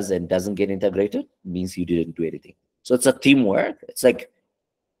somebody does and doesn't get integrated, means you didn't do anything. So it's a teamwork. It's like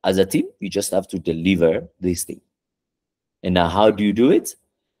as a team, you just have to deliver this thing. And now, how do you do it?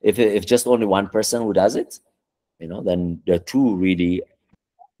 If just only one person who does it, you know, then the two really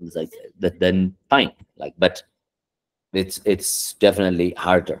is like that. Then fine. Like, but it's definitely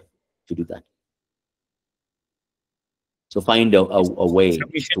harder to do that. So find a way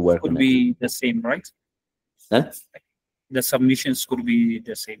to work on it. Could be the same, right? Huh? The submissions could be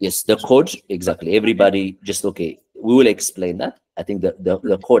the same. Yes, the code, exactly. Everybody just, okay, we will explain that. I think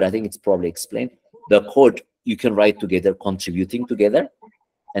the code, I think it's probably explained. The code you can write together, contributing together,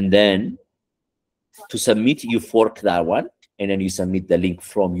 and then to submit, you fork that one, and then you submit the link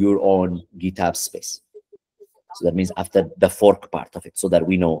from your own GitHub space. So that means after the fork part of it, so that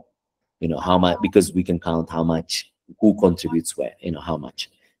we know, you know, how much, because we can count how much, who contributes where, you know, how much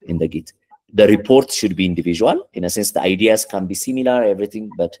in the Git. The report should be individual. In a sense, the ideas can be similar, everything,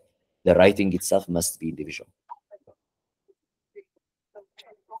 but the writing itself must be individual.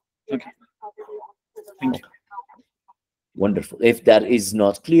 Okay. Thank you. Wonderful. If that is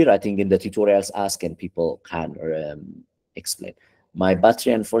not clear, I think in the tutorials ask and people can explain. My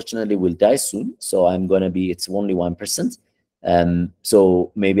battery, unfortunately, will die soon, so I'm going to be, it's only 1%.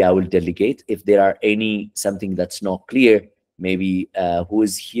 So maybe I will delegate. If there are something that's not clear, maybe who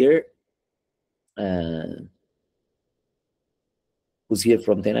is here? Who's here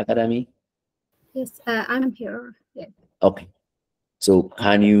from 10 Academy? Yes, I'm here. Yeah. Okay. So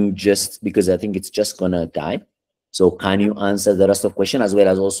can you just, because I think it's just gonna die. So can you answer the rest of the question as well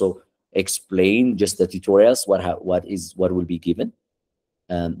as also explain just the tutorials, what will be given?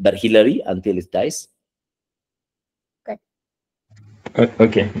 But Hillary, until it dies. Okay.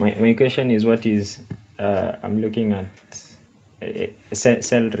 Okay. My question is, what is I'm looking at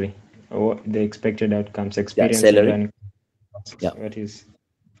salary, or the expected outcomes, experience. Yeah, salary. Yeah. What is?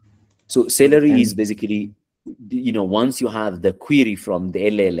 So salary is basically, you know, once you have the query from the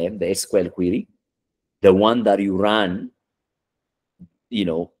LLM, the SQL query, the one that you run, you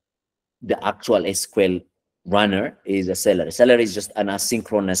know, the actual SQL runner is a salary. Salary is just an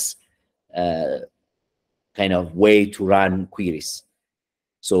asynchronous kind of way to run queries.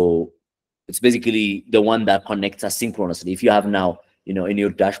 So it's basically the one that connects asynchronously. If you have now, you know, in your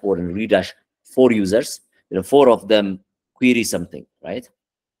dashboard and Redash 4 users, you know, 4 of them query something, right?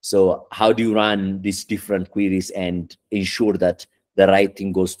 So how do you run these different queries and ensure that the right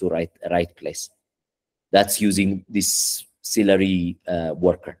thing goes to right place. That's using this Celery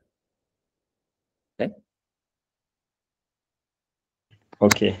worker. Okay.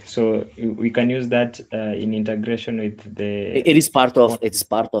 Okay, so we can use that in integration with the. It is part of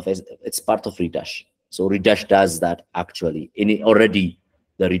Redash. So Redash does that actually. Already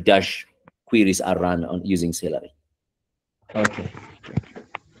the Redash queries are run on using Celery. Okay.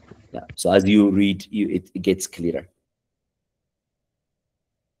 Yeah. So as you read, it gets clearer.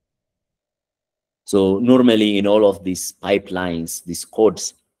 So normally in all of these pipelines, these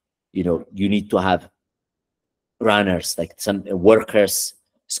codes, you need to have runners, like some workers,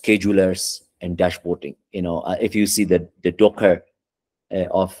 schedulers, and dashboarding. If you see the Docker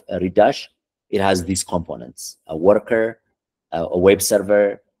of Redash, it has these components: a worker, a web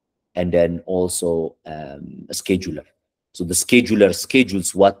server, and then also a scheduler. So the scheduler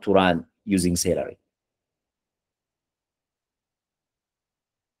schedules what to run using Celery.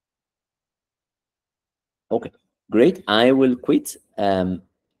 Okay, great. I will quit,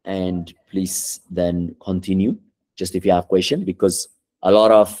 and please then continue, just if you have question, because a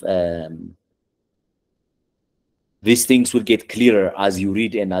lot of these things will get clearer as you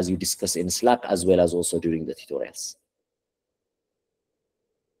read and as you discuss in Slack, as well as also during the tutorials.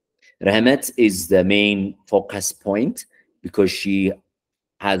 Rahmat is the main focus point because she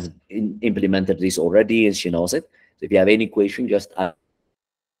has implemented this already and she knows it. So if you have any question, just ask.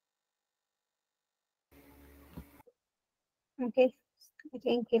 Okay, I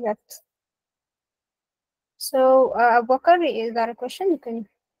think he left. So, Abubakar, is that a question? You can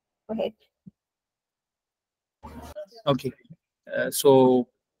go ahead. Okay. So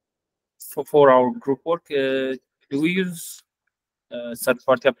for our group work, do we use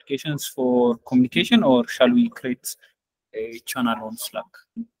third-party applications for communication, or shall we create a channel on Slack?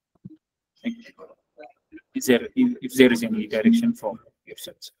 If there is any direction from your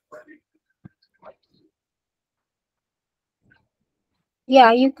side?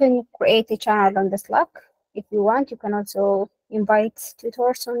 Yeah, you can create a channel on the Slack if you want. You can also invite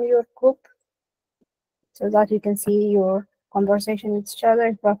tutors on your group so that you can see your conversation with each other.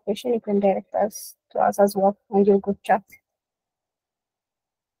 If you have question, you can direct us to us as well on your group chat.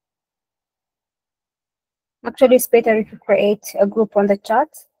 Actually, it's better if you create a group on the chat.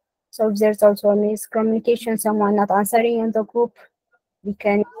 So if there's also a miscommunication, someone not answering in the group, we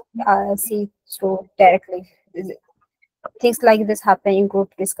can see through directly. Things like this happen in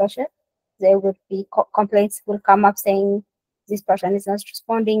group discussion. There will be complaints will come up saying this person is not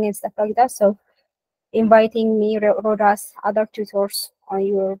responding and stuff like that. So inviting me, Rodas, other tutors on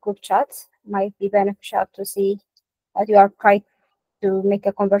your group chat might be beneficial to see that you are trying to make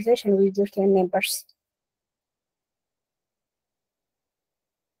a conversation with your team members.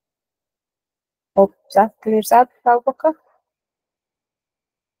 Hope that clears up, Abubakar.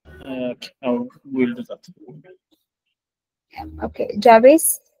 We'll do that. Okay,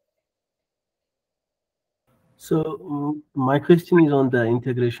 Jabez. So my question is on the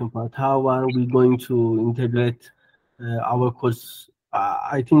integration part. How are we going to integrate our course?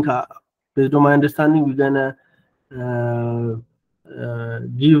 I think, based on my understanding, we're gonna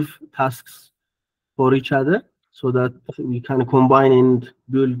give tasks for each other so that we can combine and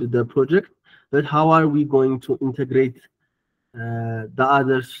build the project. But how are we going to integrate the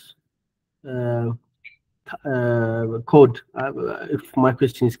others' code? If my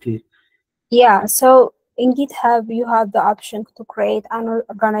question is clear. Yeah, so in GitHub, you have the option to create an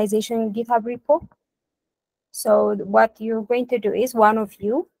organization GitHub repo. So what you're going to do is one of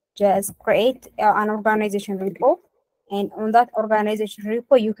you just create an organization repo. And on that organization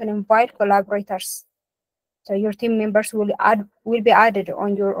repo, you can invite collaborators. So your team members will be added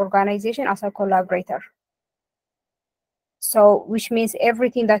on your organization as a collaborator. So which means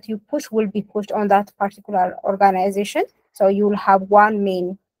everything that you push will be pushed on that particular organization. So you will have one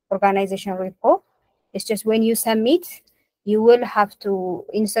main organization repo. It's just when you submit, you will have to,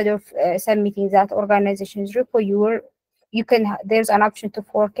 instead of submitting that organization's repo, there's an option to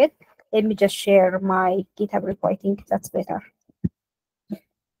fork it. Let me just share my GitHub repo. I think that's better.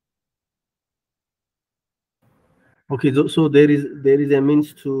 Okay, so there is a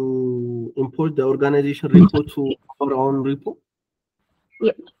means to import the organization repo to our own repo?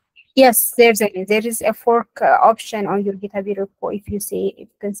 Yeah. Yes, there is a fork option on your GitHub repo. If you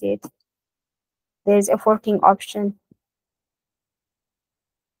can see it, there's a forking option.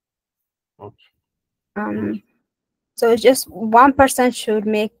 Okay. So it's just one person should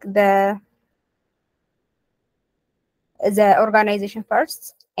make the organization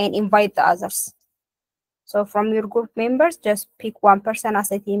first and invite the others. So from your group members, just pick one person as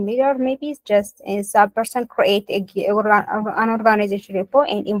a team leader. Maybe just as that person create an organization repo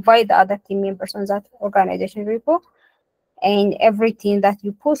and invite the other team members on that organization repo. And everything that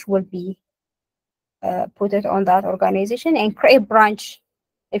you push will be put it on that organization, and create a branch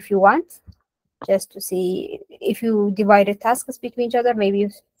if you want, just to see if you divided tasks between each other, maybe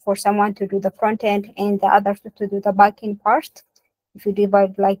for someone to do the front end and the other to do the back end part. If you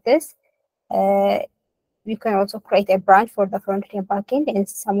divide like this, you can also create a branch for the front end and back end, and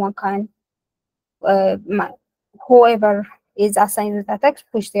someone can, whoever is assigned the task,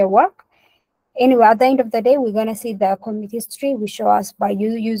 push their work. Anyway, at the end of the day, we're gonna see the commit history, which show us by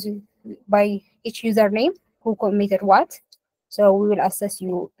by each username who committed what. So we will assess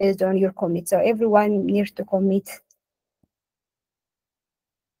you based on your commit. So everyone needs to commit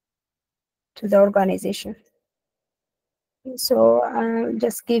to the organization. So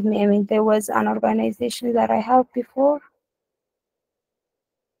just give me, I mean, there was an organization that I have before.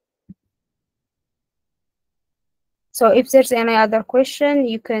 So if there's any other question,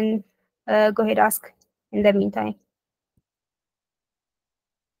 you can go ahead, ask in the meantime.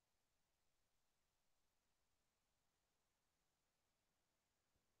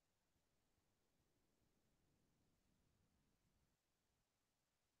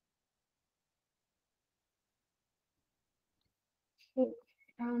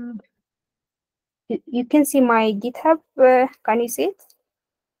 You can see my GitHub. Can you see it?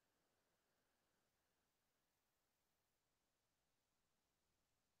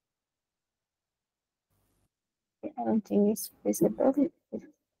 I don't think it's visible.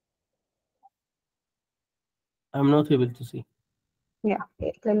 I'm not able to see. Yeah,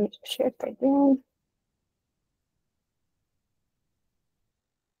 okay, let me share it again.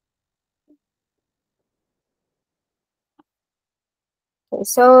 Okay,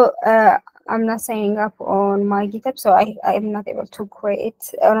 so I'm not signing up on my GitHub, so I'm not able to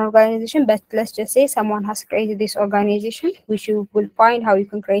create an organization, but let's just say someone has created this organization, which you will find how you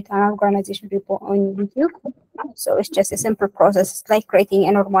can create an organization repo on YouTube. So it's just a simple process. It's like creating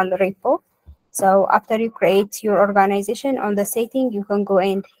a normal repo. So after you create your organization, on the setting, you can go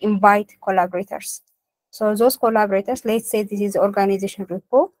and invite collaborators. So those collaborators, let's say this is organization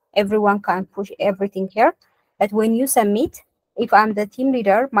repo, everyone can push everything here. But when you submit, if I'm the team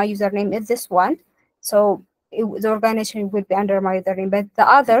leader, my username is this one. So the organization will be under my username. But the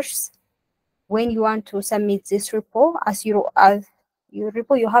others, when you want to submit this repo as your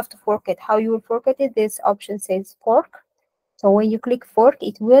repo, you have to fork it. How you will fork it? This option says fork. So when you click fork,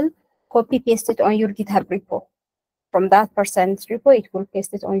 it will copy paste it on your GitHub repo. From that person's repo, it will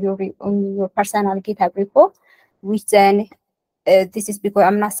paste it on your personal GitHub repo, which then this is because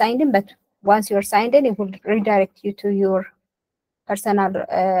I'm not signed in, but once you're signed in, it will redirect you to your personal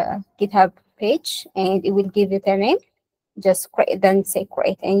GitHub page, and it will give you their name. Just create, then say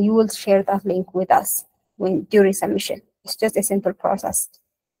create, and you will share that link with us during submission. It's just a simple process.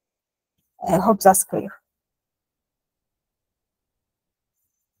 I hope that's clear.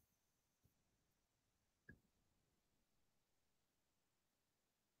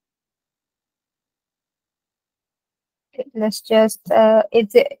 Let's just,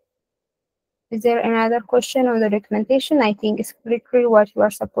 is there another question on the documentation? I think it's pretty clear what you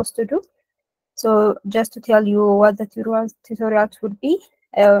are supposed to do. So just to tell you what the tutorials would be,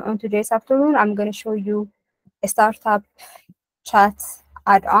 on today's afternoon, I'm going to show you a startup chat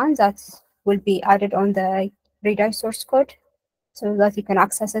add-on that will be added on the Redis source code so that you can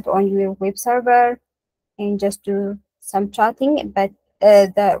access it on your web server and just do some chatting. But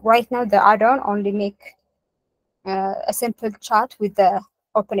right now, the add-on only make a simple chat with the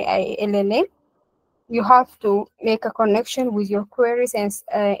OpenAI LLM. You have to make a connection with your queries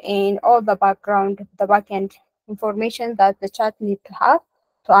and all the background, the backend information that the chat need to have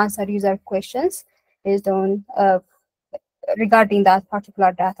to answer user questions based on regarding that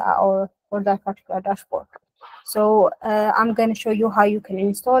particular data or that particular dashboard. So I'm going to show you how you can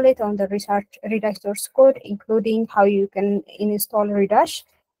install it on the Redis source code, including how you can install Redis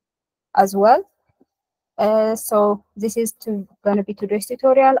as well. So this is going to be today's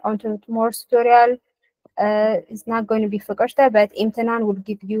tutorial. On to tomorrow's tutorial, it's not going to be focused, but Imtanan will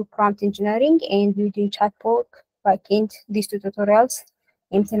give you prompt engineering and using chatbot backend. These two tutorials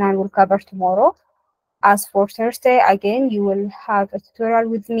Imtanan will cover tomorrow. As for Thursday, again, you will have a tutorial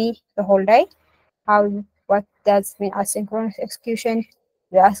with me the whole day. What does mean asynchronous execution?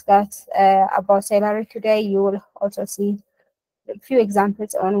 We asked that about Celery today. You will also see a few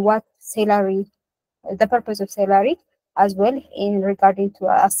examples on what Celery, the purpose of Celery, as well in regarding to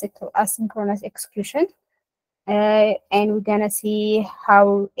asynchronous execution. And we're gonna see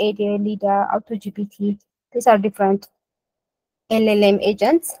how ADA Leader AutoGPT These are different LLM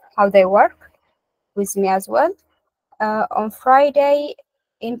agents, how they work with me as well. On Friday,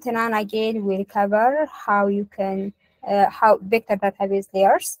 Imtinan again will cover how you can, how vector database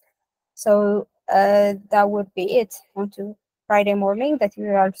layers. So that would be it onto Friday morning. The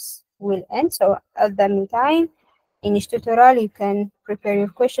tutorials will end. So at the meantime, in each tutorial, you can prepare your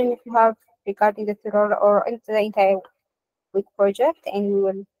question if you have regarding the tutorial or into the entire week project, and we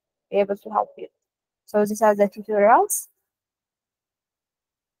will be able to help you. So these are the tutorials.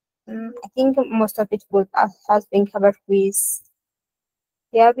 I think most of it has been covered with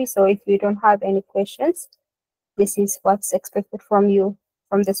Yabi. So if you don't have any questions, this is what's expected from you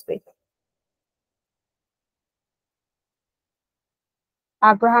from this week.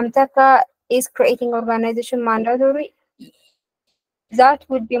 Abraham Taka, is creating organization mandatory? That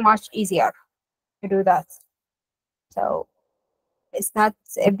would be much easier to do that. So it's not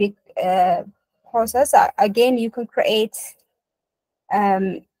a big process. Again, you can create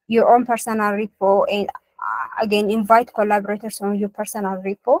your own personal repo and again invite collaborators on your personal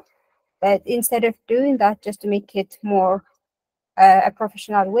repo. But instead of doing that, just to make it more a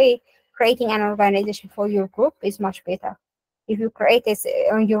professional way, creating an organization for your group is much better. If you create this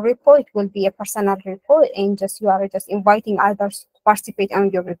on your repo, it will be a personal repo, and you are just inviting others to participate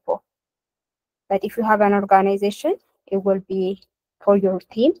on your repo. But if you have an organization, it will be for your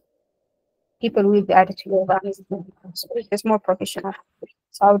team. People will be added to your organization. So it's more professional.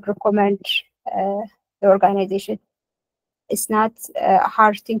 So I would recommend the organization. It's not a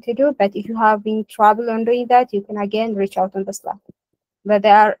hard thing to do, but if you have been trouble on doing that, you can again reach out on the Slack. But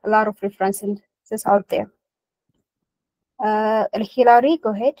there are a lot of references out there. Hilary, go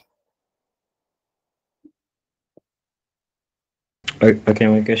ahead. Okay,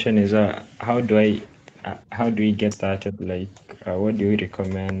 my question is, how do we get started? Like, what do you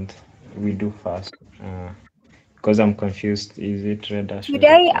recommend we do first? Because I'm confused. Is it Red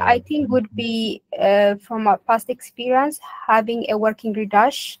Today, I think would be from our past experience, having a working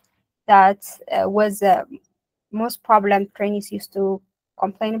redash that was most problem trainees used to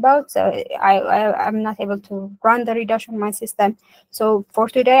complain about. So I'm not able to run the redash on my system. So for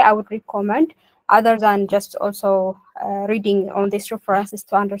today, I would recommend, other than just also reading on these references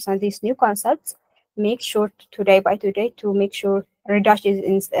to understand these new concepts, make sure today by today to make sure redash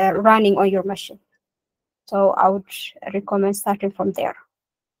is running on your machine. So I would recommend starting from there.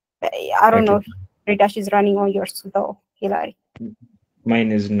 I don't know if redash is running on yours though, Hilary.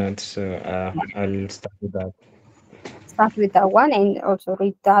 Mine is not, so I'll start with that. Start with that one and also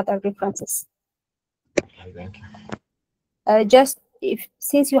read the other references. Thank you. Just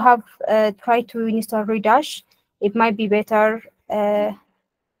since you have tried to install redash, it might be better. I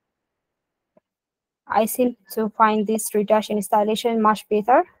seem to find this redash installation much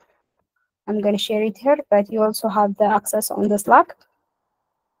better. I'm going to share it here, but you also have the access on the Slack.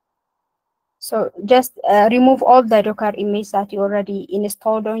 So just remove all the Docker image that you already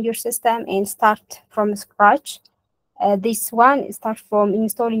installed on your system and start from scratch. This one starts from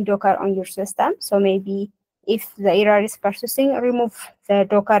installing Docker on your system. So maybe if the error is persisting, remove the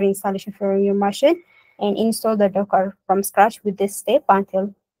Docker installation from your machine and install the Docker from scratch with this step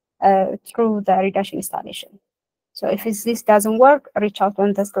until through the redash installation. So if this doesn't work, reach out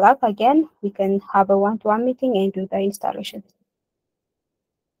on the Slack again. We can have a one-to-one meeting and do the installation.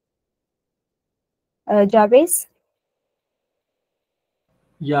 Jabez?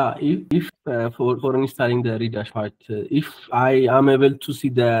 Yeah, if for installing the redash part, if I am able to see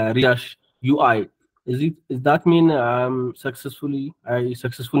the redash UI, does that mean I successfully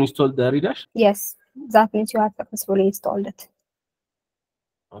installed the redash? Yes, that means you have successfully installed it.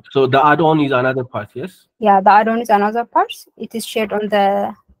 So the add-on is another part, yes? Yeah, the add-on is another part. It is shared on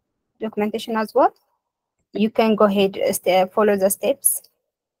the documentation as well. You can go ahead, follow the steps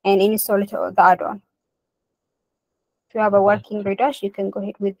and install it, the add-on. If you have a working redash, you can go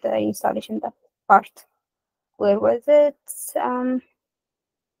ahead with the installation that part. Where was it?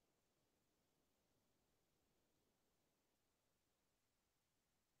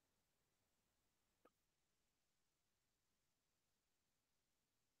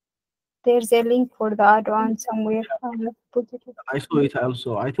 There's a link for the add-on somewhere. Put it. I saw it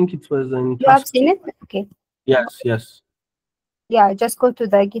also. I think it was in You have seen it? Okay. Yes, yes. Yeah, just go to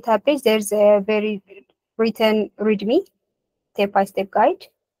the GitHub page. There's a very written README step-by-step guide.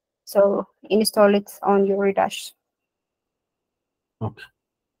 So install it on your redash. Okay.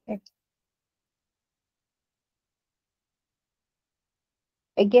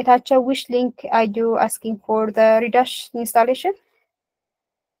 Getacha, which link are you asking for the redash installation?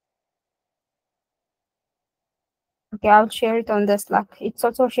 Okay, I'll share it on the Slack. It's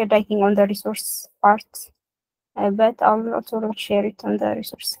also shared, I think, on the resource part. but I'll also share it on the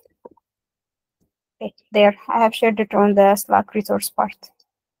resource. Okay, there, I have shared it on the Slack resource part.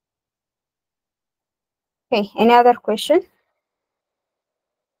 Okay, any other question?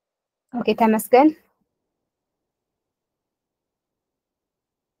 Okay, Tamasgan.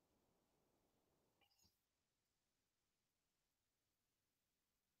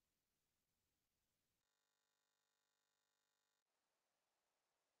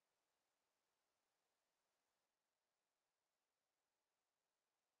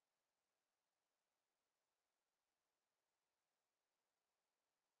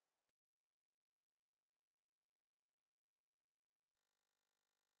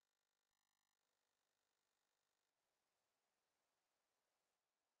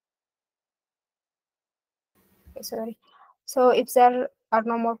 Okay, sorry. So if there are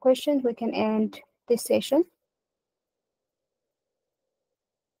no more questions, we can end this session.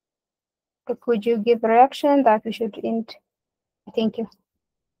 Could you give a reaction that we should end? Thank you.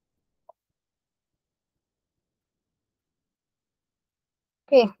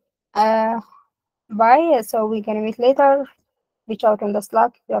 Okay. Bye. So we can meet later. Reach out on the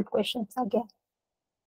Slack if you have questions again.